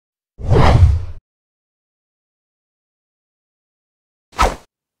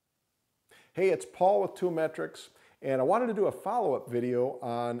Hey, it's Paul with Tool Metrics, and I wanted to do a follow-up video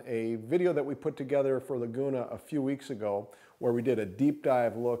on a video that we put together for Laguna a few weeks ago where we did a deep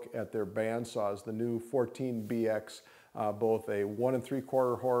dive look at their bandsaws, the new 14bx, both a 1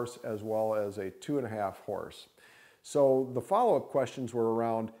 3/4 horse as well as a 2.5 horse. So the follow-up questions were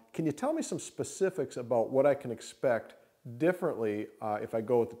around, can you tell me some specifics about what I can expect differently if I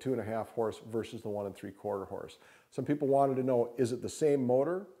go with the 2.5 horse versus the 1 3/4 horse? Some people wanted to know, is it the same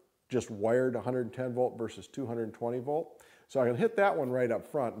motor, just wired 110 volt versus 220 volt? So I can hit that one right up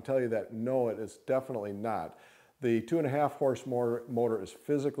front and tell you that no, it is definitely not. The 2.5 horse motor is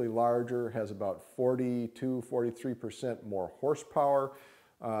physically larger, has about 42–43% more horsepower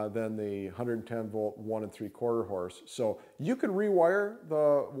than the 110 volt 1 3/4 horse. So you could rewire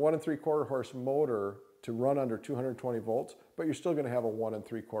the 1 3/4 horse motor to run under 220 volts, but you're still going to have a 1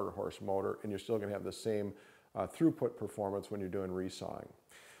 3/4 horse motor, and you're still going to have the same throughput performance when you're doing resawing.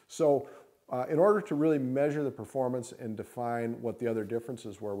 So in order to really measure the performance and define what the other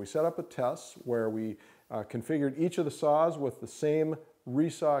differences were, we set up a test where we configured each of the saws with the same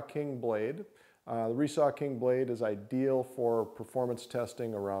resaw king blade. The resaw king blade is ideal for performance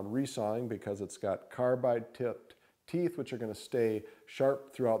testing around resawing because it's got carbide tipped teeth which are going to stay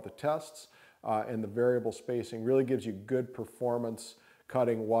sharp throughout the tests, and the variable spacing really gives you good performance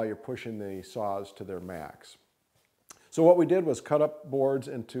cutting while you're pushing the saws to their max. So what we did was cut up boards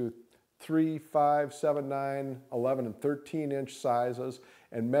into 3, 5, 7, 9, 11, and 13-inch sizes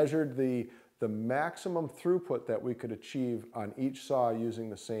and measured the maximum throughput that we could achieve on each saw using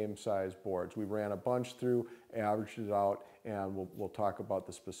the same size boards. We ran a bunch through, averaged it out, and we'll talk about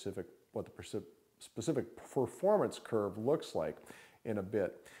what the specific performance curve looks like in a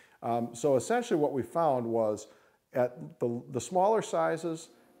bit. So essentially what we found was at the smaller sizes,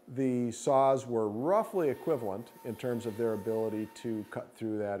 the saws were roughly equivalent in terms of their ability to cut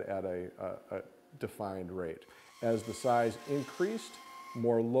through that at a defined rate. As the size increased,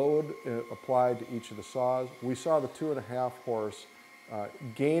 more load applied to each of the saws. We saw the 2.5 horse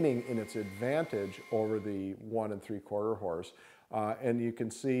gaining in its advantage over the 1 3/4 horse. And you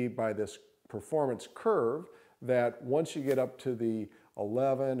can see by this performance curve that once you get up to the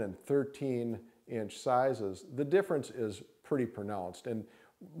 11 and 13-inch sizes, the difference is pretty pronounced. And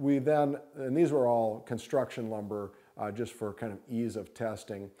these were all construction lumber just for kind of ease of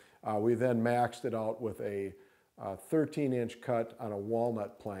testing. We then maxed it out with a 13-inch cut on a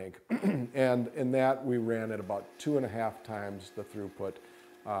walnut plank, and in that we ran at about 2.5 times the throughput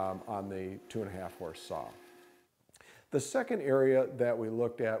on the 2.5 horse saw. The second area that we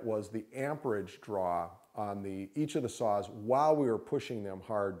looked at was the amperage draw on each of the saws while we were pushing them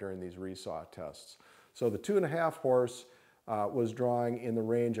hard during these resaw tests. So the 2.5 horse was drawing in the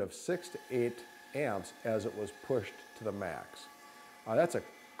range of 6 to 8 amps as it was pushed to the max. That's a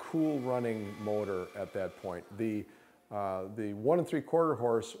cool running motor at that point. The 1 3/4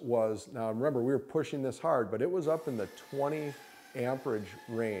 horse was, now remember we were pushing this hard, but it was up in the 20 amperage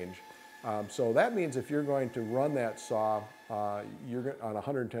range. So that means if you're going to run that saw on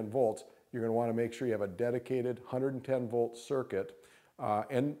 110 volts, you're going to want to make sure you have a dedicated 110 volt circuit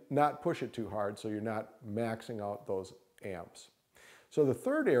and not push it too hard so you're not maxing out those amps. So the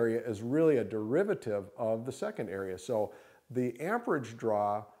third area is really a derivative of the second area. So the amperage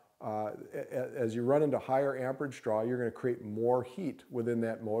draw, as you run into higher amperage draw, you're going to create more heat within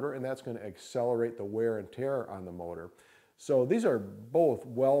that motor, and that's going to accelerate the wear and tear on the motor. So these are both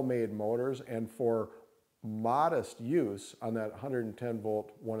well-made motors, and for modest use on that 110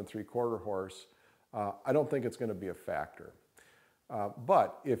 volt 1 3/4 horse, I don't think it's going to be a factor.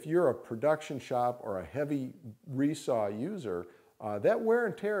 But if you're a production shop or a heavy resaw user, that wear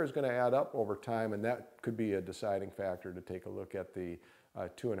and tear is going to add up over time, and that could be a deciding factor to take a look at the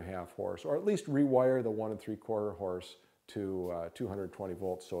 2.5 horse, or at least rewire the 1 3/4 horse to 220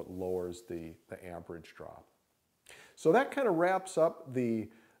 volts so it lowers the amperage draw. So that kind of wraps up the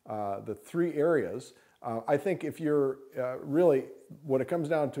three areas. I think if you're really, what it comes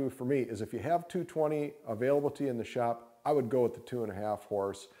down to for me is if you have 220 available to you in the shop, I would go with the 2.5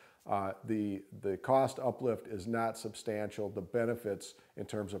 horse. The cost uplift is not substantial. The benefits in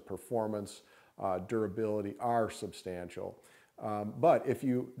terms of performance, durability are substantial. But if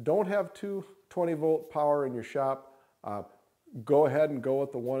you don't have 220 volt power in your shop, go ahead and go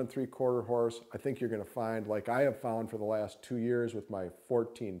with the 1 3/4 horse. I think you're going to find, like I have found for the last 2 years with my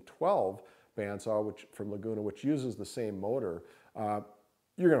 1412 bandsaw from Laguna, which uses the same motor,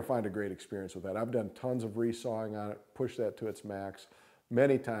 you're going to find a great experience with that. I've done tons of resawing on it, pushed that to its max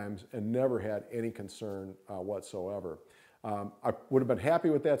many times, and never had any concern whatsoever. I would have been happy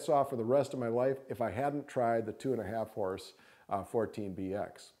with that saw for the rest of my life if I hadn't tried the 2.5 horse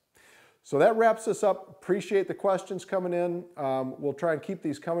 14bx. So that wraps us up. Appreciate the questions coming in. We'll try and keep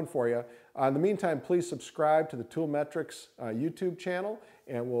these coming for you. In the meantime, please subscribe to the Tool Metrics YouTube channel,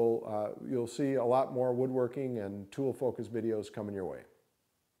 and you'll see a lot more woodworking and tool focused videos coming your way.